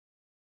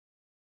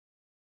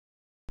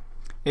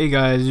Hey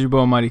guys, it's your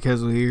boy Mighty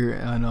Kessel here,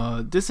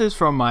 and this is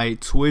from my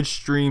Twitch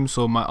stream,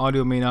 so my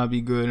audio may not be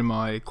good and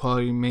my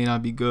quality may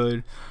not be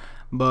good,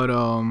 but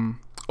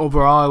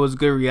overall it was a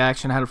good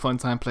reaction. I had a fun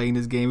time playing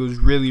this game. It was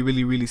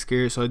really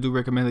scary, so I do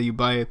recommend that you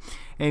buy it.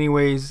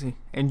 Anyways,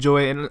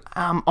 enjoy it. And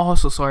I'm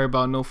also sorry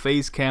about no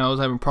face cam. I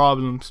was having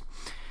problems,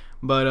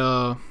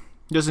 but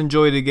just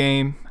enjoy the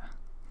game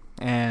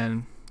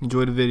and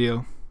enjoy the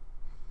video.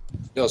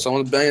 Yo,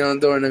 someone's banging on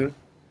the door, nigga.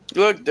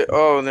 Look,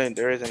 oh,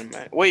 there isn't a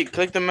man. Wait,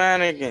 click the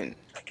mannequin.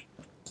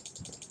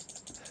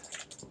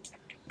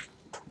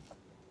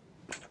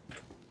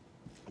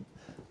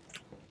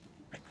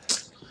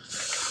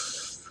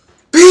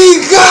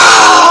 Bingo!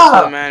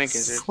 The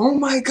mannequins. There's Oh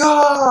my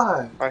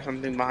god! probably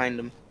something behind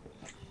them.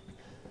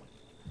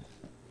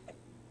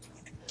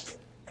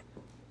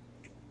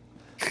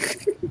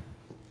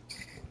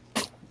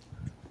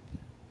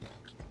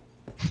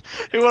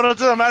 He went up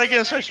to the mannequin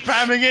and started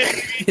spamming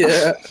it.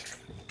 Yeah.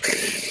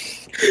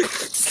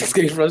 Just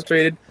getting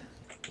frustrated.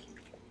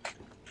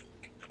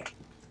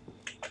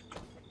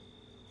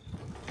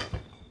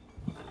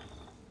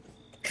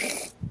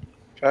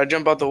 Try to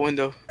jump out the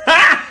window.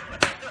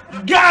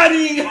 Got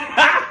him!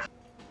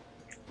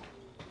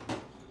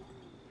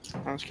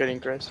 I'm just kidding,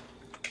 Chris.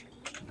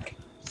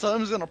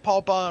 Something's gonna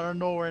pop out of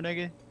nowhere,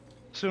 nigga.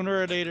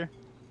 Sooner or later.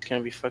 It's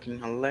gonna be fucking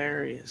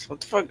hilarious.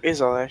 What the fuck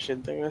is all that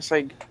shit there? That's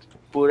like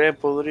puré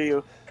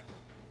podrido.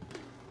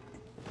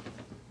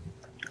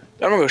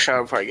 I'm gonna go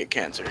shower before I get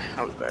cancer.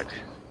 I'll be back.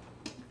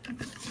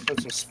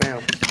 Put some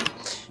spam.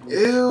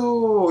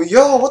 Ew,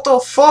 yo, what the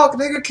fuck,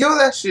 nigga? Kill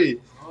that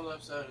shit. All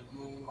left side is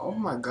moving. Oh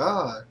my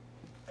god.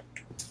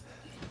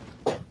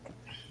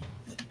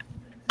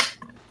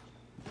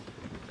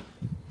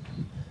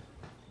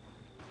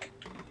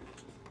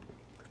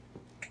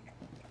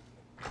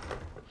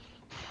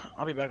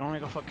 I'll be back. I'm gonna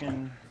go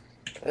fucking.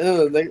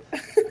 Ew, like.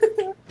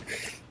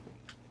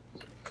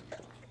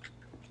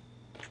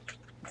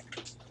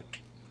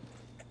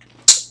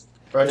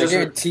 Bro, I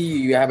guarantee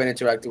you haven't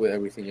interacted with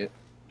everything yet.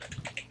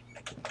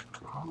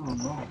 I don't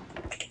know.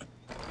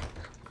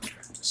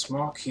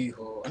 Small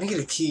keyhole. I need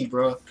a key,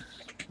 bro. I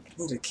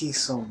need a key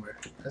somewhere.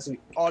 That's a...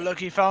 Oh, look,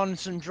 he found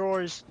some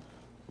drawers.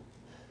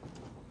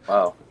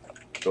 Wow.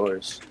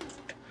 Doors.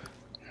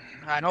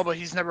 I know, but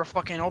he's never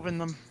fucking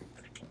opened them.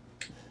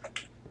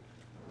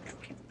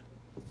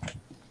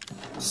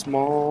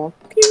 Small.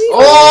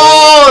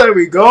 Oh, there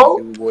we go.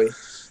 Good boy.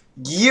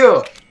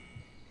 Yeah.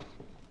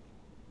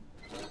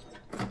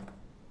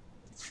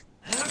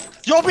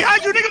 Yo,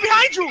 behind you, nigga,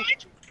 behind you!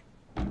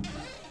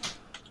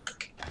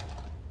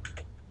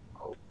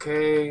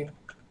 Okay.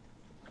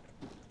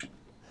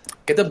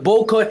 Get the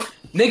bolt cut.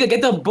 Nigga,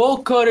 get the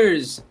bolt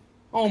cutters.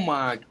 Oh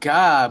my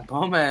god,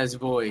 bum ass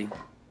boy.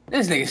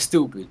 This nigga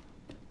stupid.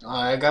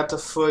 Alright, I got the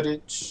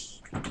footage.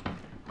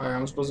 Alright,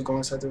 I'm supposed to go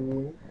inside the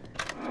room.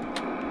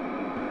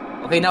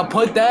 Okay, now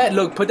put that,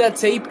 look, put that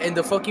tape and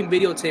the fucking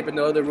videotape in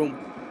the other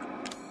room.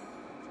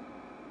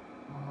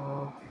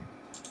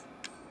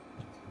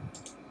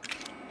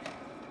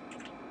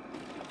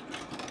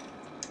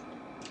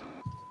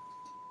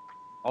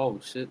 Oh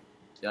shit.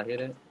 Y'all hear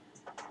that?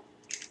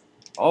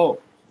 Oh.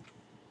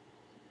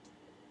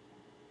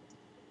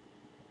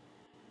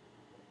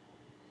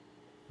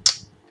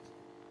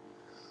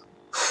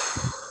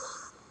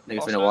 Nigga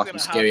finna watch some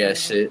scary ass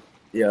shit.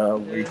 Yeah,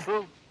 we.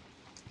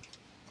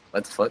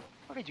 What the fuck?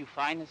 Where did you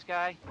find this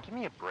guy? Give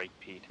me a break,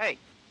 Pete. Hey,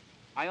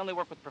 I only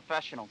work with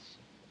professionals.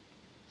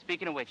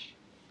 Speaking of which,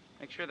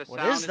 make sure the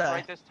sound is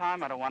right this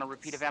time. I don't want a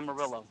repeat of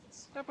Amarillo.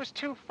 That was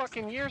 2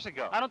 fucking years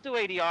ago. I don't do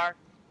ADR.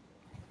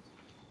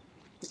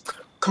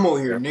 Come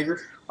over here, nigger.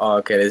 Oh,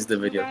 okay, this is the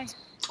video. Okay.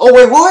 Oh,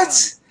 wait,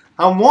 what?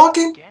 I'm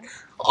walking? Again?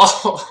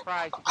 Oh,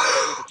 Surprised you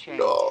didn't do the change.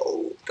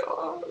 no,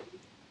 dog.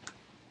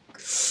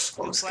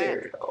 I'm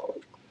scared,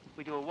 dog.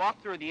 We do a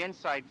walkthrough of the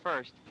inside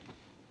first,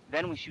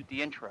 then we shoot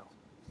the intro.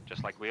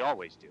 Just like we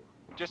always do.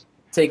 Just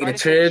Taking a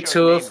trip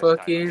to a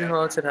fucking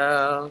haunted No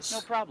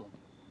house. problem.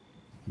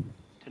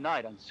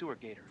 Tonight on Sewer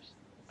Gators,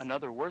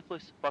 another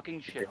worthless fucking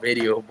The shit.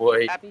 video,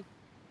 boy. Happy?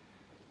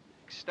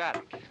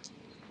 Ecstatic.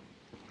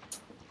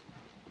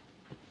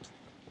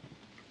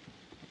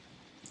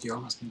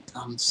 Yo,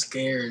 I'm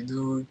scared,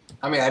 dude.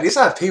 I mean, at least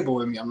I have people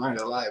with me, I'm not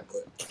gonna lie,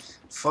 but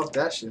fuck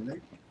that shit, nigga.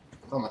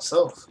 By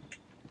myself.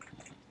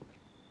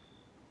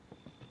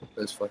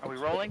 That's fucking. Are we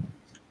rolling?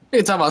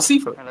 Hey, talking about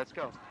Sifa. Alright, let's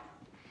go.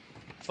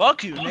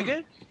 Fuck you,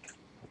 nigga.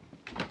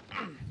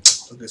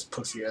 Look at this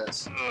pussy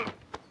ass.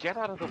 Get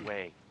out of the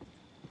way.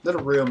 Let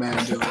a real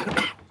man do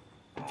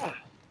it.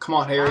 Come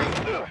on, Harry.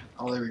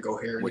 Oh, there we go,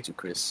 Harry. With you,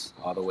 Chris.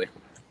 All the way.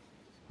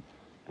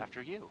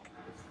 After you.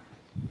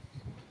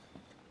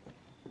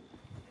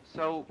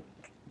 So,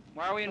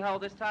 why are we in hell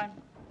this time?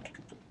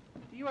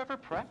 Do you ever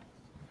prep?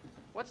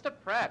 What's the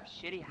prep?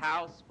 Shitty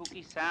house,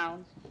 spooky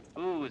sounds?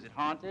 Ooh, is it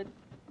haunted?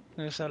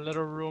 There's that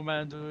little real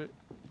man do it.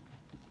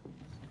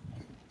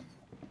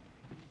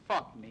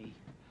 Fuck me.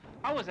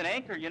 I was an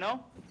anchor, you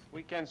know?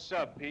 Weekend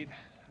sub, Pete.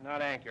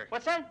 Not anchor.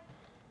 What's that?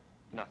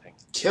 Nothing.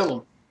 Kill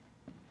him.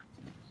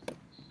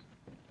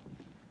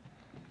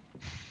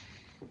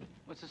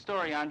 What's the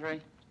story, Andre?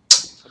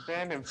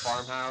 Abandoned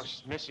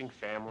farmhouse, missing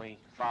family,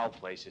 foul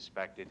play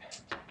suspected.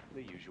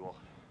 The usual.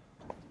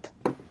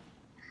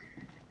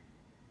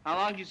 How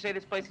long did you say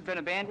this place has been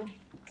abandoned?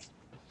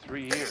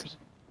 3 years.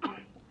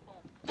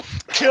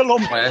 Kill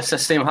him. Wait, that's the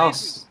same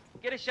house.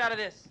 Get a shot of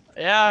this.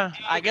 Yeah,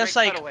 I guess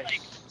like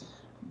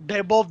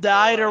they both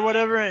died or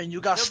whatever, and you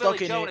got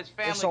stuck in it.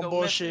 It's some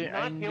bullshit,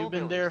 and you've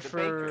been there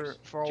for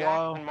a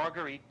while. And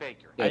Marguerite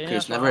Baker. Yeah,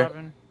 Chris, that's what never.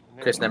 happened.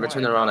 Chris, never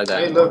turn around like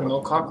that. Hey, look, no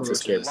It's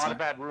cockroaches. kids. A lot of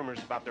bad rumors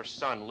about their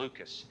son,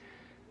 Lucas.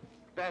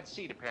 Bad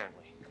seed,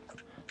 apparently.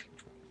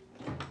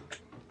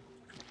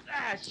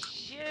 Ah,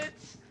 shit.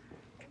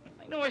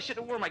 I know I should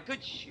have worn my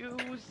good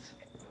shoes.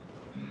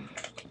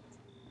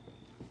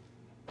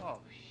 Oh,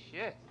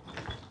 shit.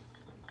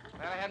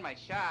 Glad I had my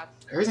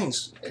shots.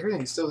 Everything's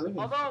still living.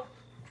 Although,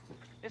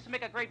 this would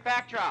make a great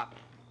backdrop.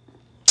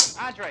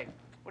 Andre,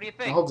 what do you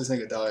I think? hope this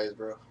nigga dies,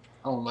 bro.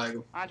 I don't like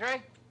him.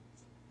 Andre?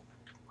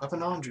 What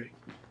happened to Andre?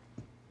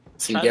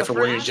 See, you get for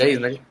wearing J's,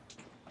 nigga.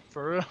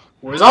 For real.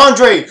 Where's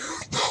Andre? Nigga,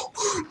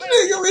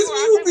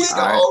 it's me,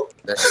 dog. Alright,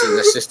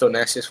 that's just still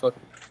nasty as fuck.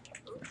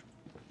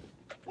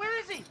 Where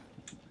is he?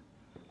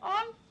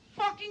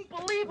 Unfucking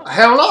believable.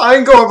 Hell no, I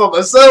ain't going by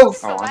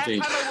myself. Oh, Andre,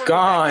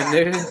 gone,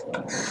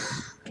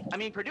 nigga. I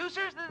mean,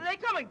 producers, they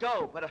come and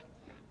go, but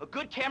a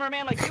good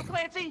cameraman like you,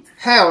 Clancy,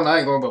 Hell no, I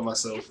ain't going by you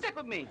myself. stick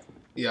with me.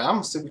 Yeah, I'm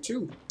gonna stick with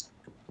you.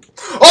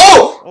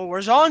 Oh! Oh,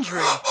 where's Andre?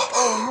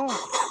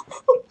 Oh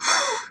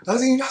I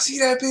didn't even see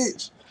that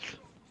bitch.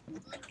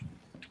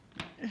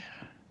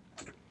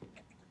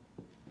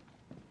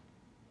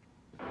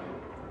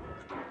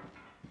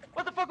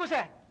 What the fuck was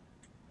that?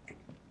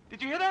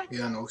 Did you hear that?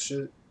 Yeah, no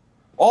shit.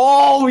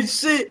 Oh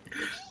shit!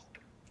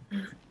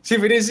 See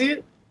if you didn't see it?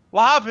 no.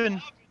 What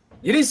happened?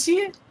 You didn't see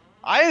it?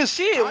 I didn't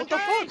see it. What the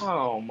Andre? fuck?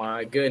 Oh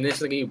my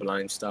goodness! Look at you,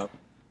 blind. Stop.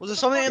 Was there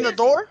something in the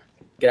door?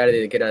 Get out of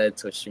there! Get out of the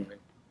Twitch, man.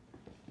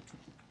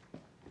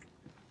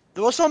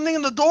 There was something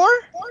in the door?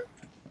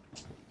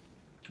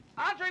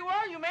 Andre, where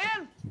are you,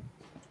 man?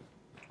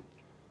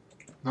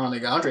 No,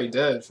 nigga, Andre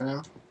dead,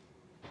 fam.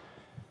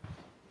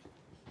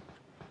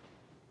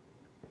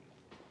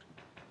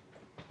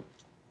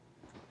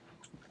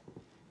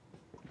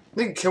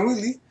 Nigga, can we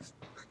leave?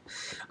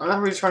 I'm not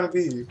really trying to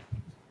be here.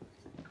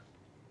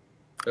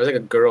 There's like a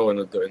girl in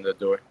the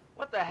door.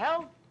 What the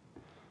hell?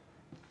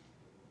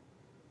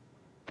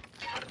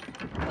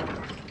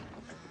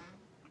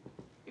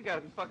 You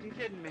gotta be fucking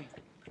kidding me.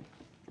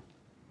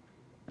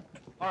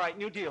 Alright,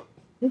 new deal.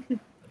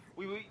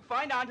 we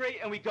find Andre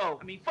and we go.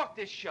 I mean, fuck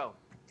this show.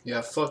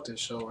 Yeah, fuck this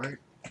show, right?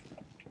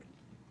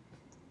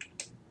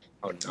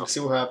 Oh no! Let's see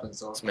what happens,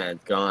 though. This man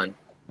gone.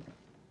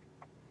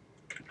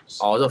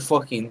 Oh, the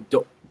fucking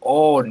door.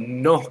 Oh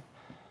no!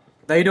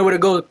 Now you know where to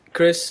go,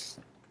 Chris.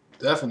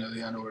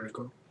 Definitely, I know where to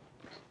go.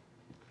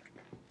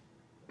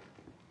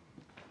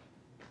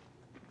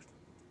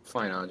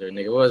 Fine, Andre,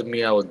 nigga. If it was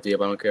me, I would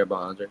dip. I don't care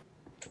about Andre.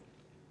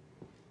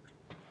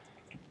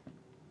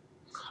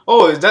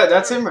 Oh, is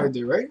that's him right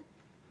there, right?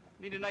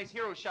 Need a nice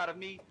hero shot of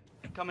me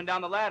coming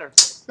down the ladder.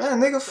 Man,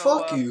 nigga, So,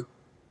 fuck you.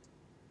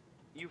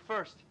 You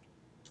first.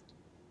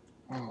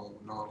 Oh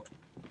no.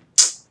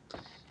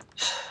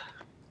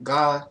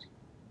 God,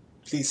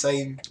 please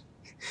save me.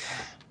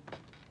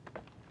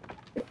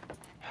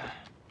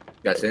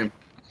 That's him.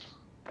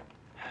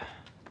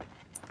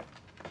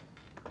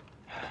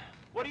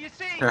 What do you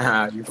see?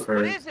 Haha, you What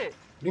first. is it?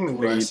 What do you mean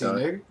What what I you see, thought?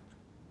 nigga?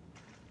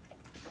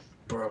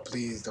 Bro,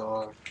 please,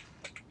 dog.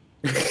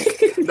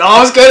 No,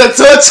 I was gonna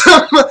touch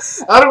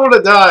him. I don't want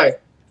to die.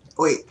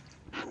 Wait,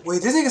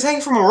 this nigga's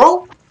hanging from a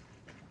rope?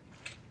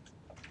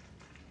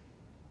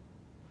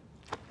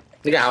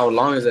 Nigga, how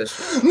long is that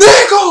shit?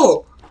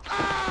 Nigga!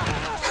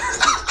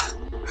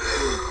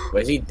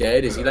 Wait, is he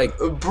dead? Is he like...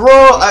 Bro,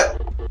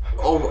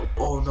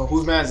 Oh no,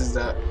 whose man's is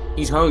that?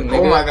 He's hung, nigga.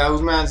 Oh my god,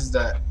 whose man's is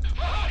that?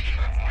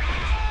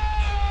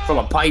 From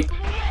a pipe.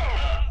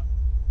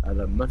 I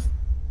love muff.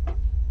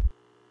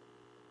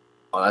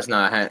 Oh, that's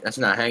not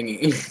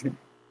hanging.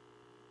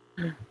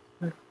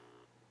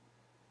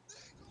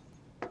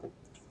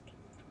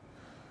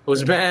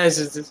 Whose man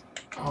is this?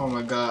 Oh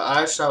my god,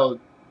 I shall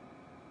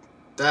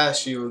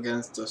dash you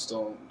against the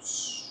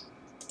stones.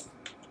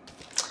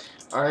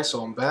 Alright,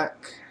 so I'm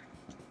back.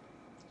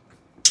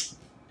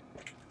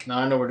 Now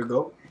I know where to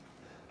go.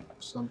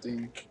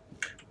 Something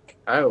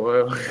Alright,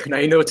 well, now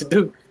you know what to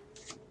do.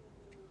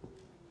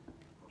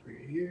 over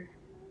here.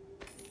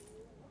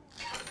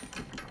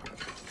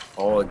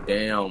 Oh,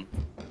 damn.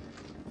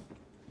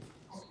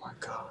 Oh my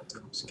god,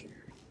 dude, I'm scared.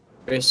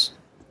 Chris,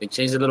 they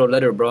changed the little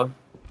letter, bro.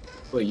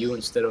 Put you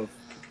instead of...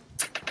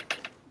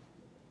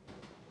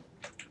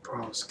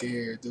 Bro, I'm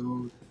scared,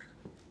 dude.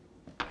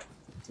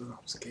 Dude, I'm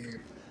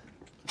scared.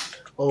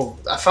 Oh,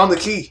 I found the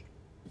key.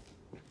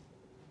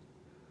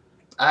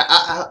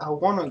 I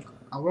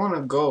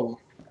wanna go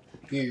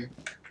here.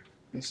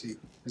 Let me see.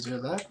 Is there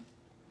a ladder?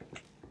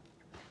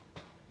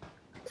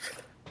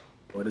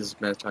 What is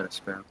this man trying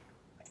to spam?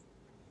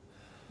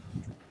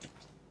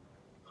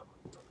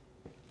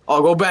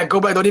 Oh, go back,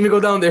 don't even go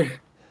down there.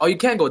 Oh, you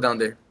can't go down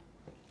there.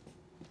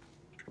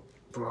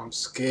 Bro, I'm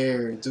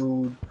scared,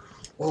 dude.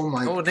 Oh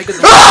my god. No!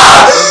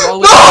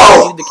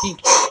 The key.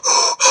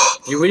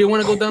 You really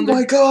want to go down there? Oh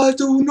my god,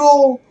 dude,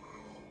 no!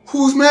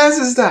 Whose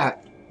mask is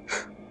that?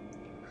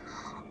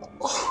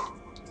 Oh.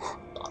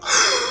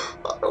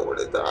 I don't want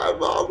to die,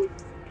 Mom.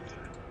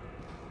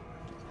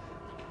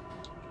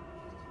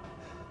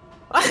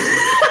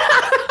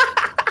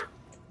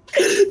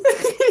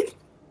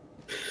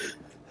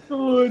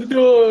 Oh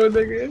no,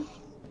 nigga.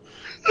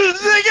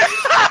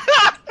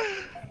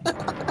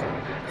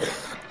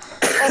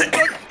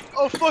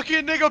 A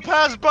fucking nigga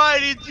passed by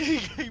and he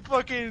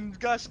fucking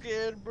got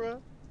scared,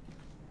 bro.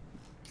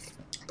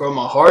 Bro,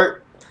 my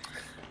heart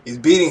is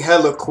beating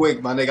hella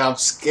quick, my nigga. I'm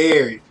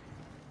scared.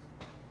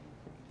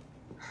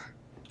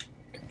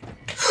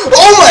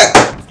 Oh my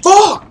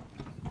fuck!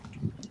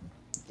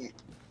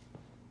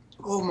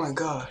 Oh my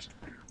god.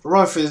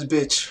 Run for this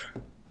bitch.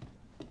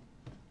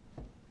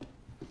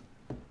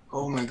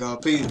 Oh my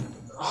god, please.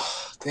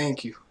 Oh,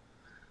 thank you.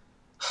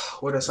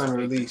 What a sign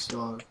release,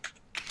 dog.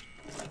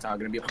 It's not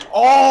gonna be.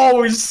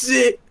 Oh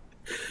shit!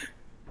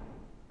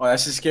 Oh, that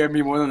shit scared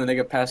me more than the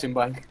nigga passing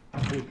by.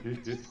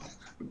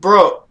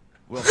 Bro.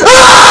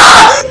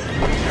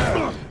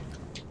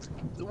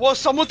 What?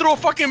 Someone threw a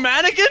fucking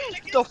mannequin?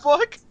 The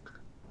fuck?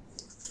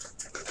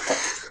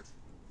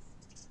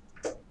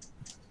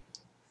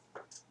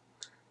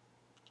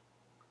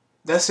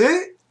 That's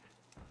it?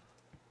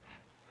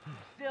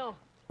 Still.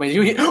 Wait,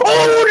 you hit.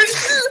 Oh!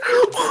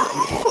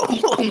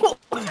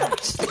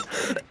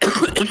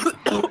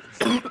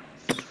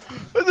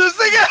 This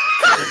nigga!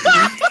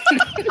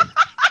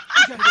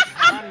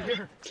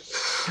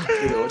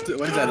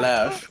 What is that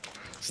laugh?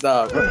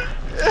 Stop, bro.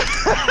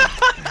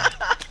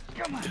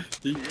 Come on.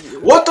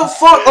 What the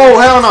fuck? Oh,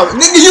 hell no.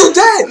 Nigga, you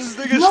dead! This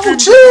nigga No, screamed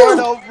chill!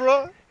 out,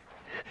 bro.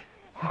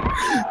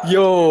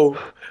 Yo.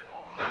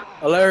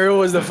 All I heard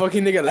was the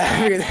fucking nigga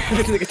laughing.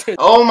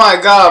 Oh my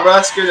god, bro.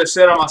 That scared the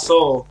shit out of my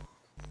soul.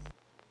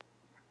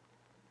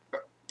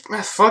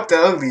 Man, fuck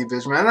that ugly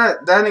bitch, man.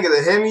 That nigga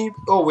that hit me,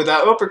 oh, with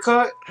that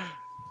uppercut,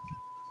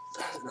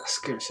 that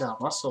scared the shit out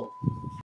of my soul.